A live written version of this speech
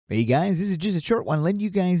Hey guys, this is just a short one letting you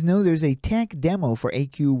guys know there's a tech demo for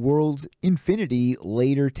AQ Worlds Infinity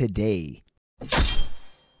later today.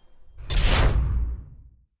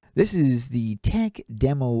 This is the tech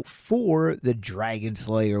demo for the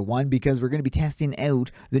Dragonslayer one because we're going to be testing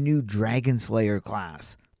out the new Dragonslayer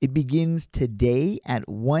class. It begins today at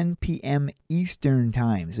 1 p.m. Eastern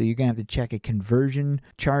time, so you're going to have to check a conversion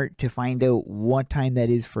chart to find out what time that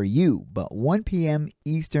is for you. But 1 p.m.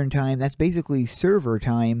 Eastern time, that's basically server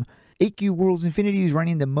time. AQ Worlds Infinity is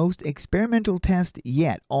running the most experimental test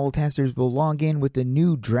yet. All testers will log in with the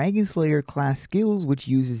new Dragonslayer class skills, which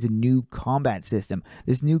uses a new combat system.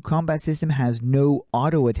 This new combat system has no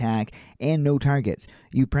auto attack and no targets.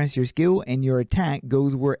 You press your skill and your attack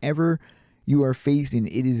goes wherever you are facing.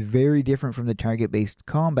 It is very different from the target-based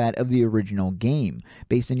combat of the original game.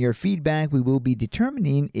 Based on your feedback, we will be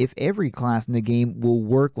determining if every class in the game will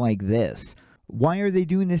work like this. Why are they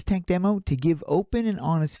doing this tech demo? To give open and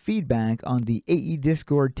honest feedback on the AE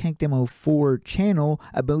Discord Tech Demo 4 channel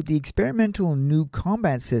about the experimental new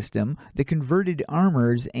combat system, the converted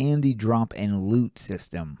armors, and the drop and loot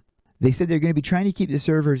system. They said they're going to be trying to keep the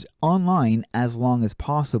servers online as long as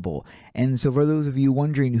possible. And so for those of you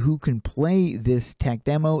wondering who can play this tech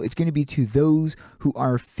demo, it's going to be to those who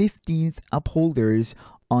are 15th upholders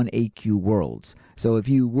on AQ Worlds. So if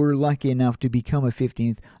you were lucky enough to become a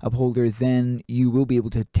 15th upholder, then you will be able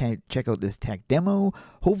to check out this tech demo.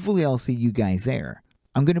 Hopefully I'll see you guys there.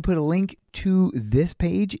 I'm going to put a link to this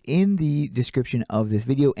page in the description of this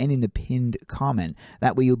video and in the pinned comment.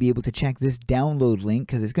 That way you'll be able to check this download link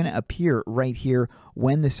because it's going to appear right here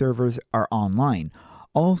when the servers are online.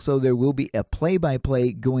 Also, there will be a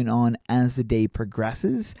play-by-play going on as the day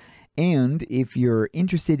progresses. And if you're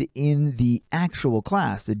interested in the actual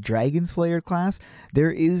class, the Dragonslayer class,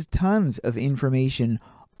 there is tons of information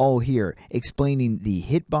all here explaining the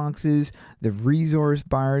hitboxes, the resource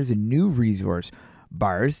bars, and new resource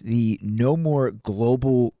bars, the no more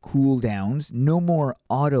global cooldowns, no more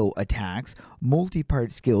auto attacks,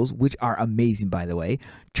 multi-part skills, which are amazing by the way,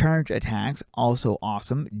 charge attacks, also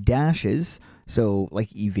awesome, dashes, so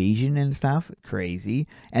like evasion and stuff, crazy,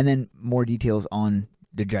 and then more details on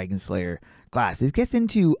the Dragonslayer class. This gets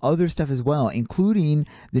into other stuff as well, including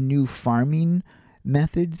the new farming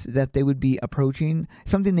methods that they would be approaching.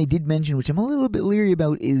 Something they did mention, which I'm a little bit leery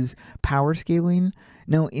about, is power scaling.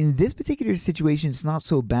 Now, in this particular situation, it's not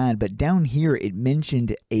so bad, but down here it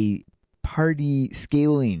mentioned a party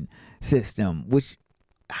scaling system, which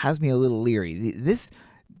has me a little leery. This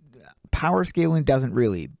power scaling doesn't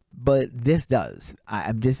really, but this does.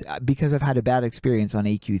 I'm just, because I've had a bad experience on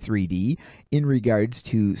AQ3D in regards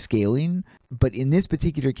to scaling, but in this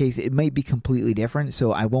particular case, it might be completely different,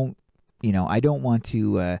 so I won't, I don't want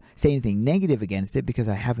to say anything negative against it because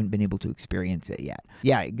I haven't been able to experience it yet.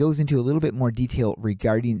 Yeah, it goes into a little bit more detail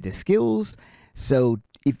regarding the skills. So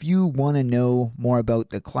if you want to know more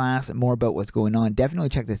about the class and more about what's going on, definitely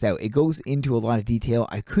check this out. It goes into a lot of detail.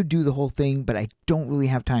 I could do the whole thing, but I don't really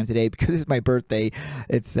have time today because it's my birthday.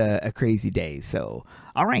 It's a crazy day. So,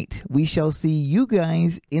 all right, we shall see you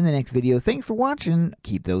guys in the next video. Thanks for watching.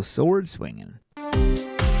 Keep those swords swinging.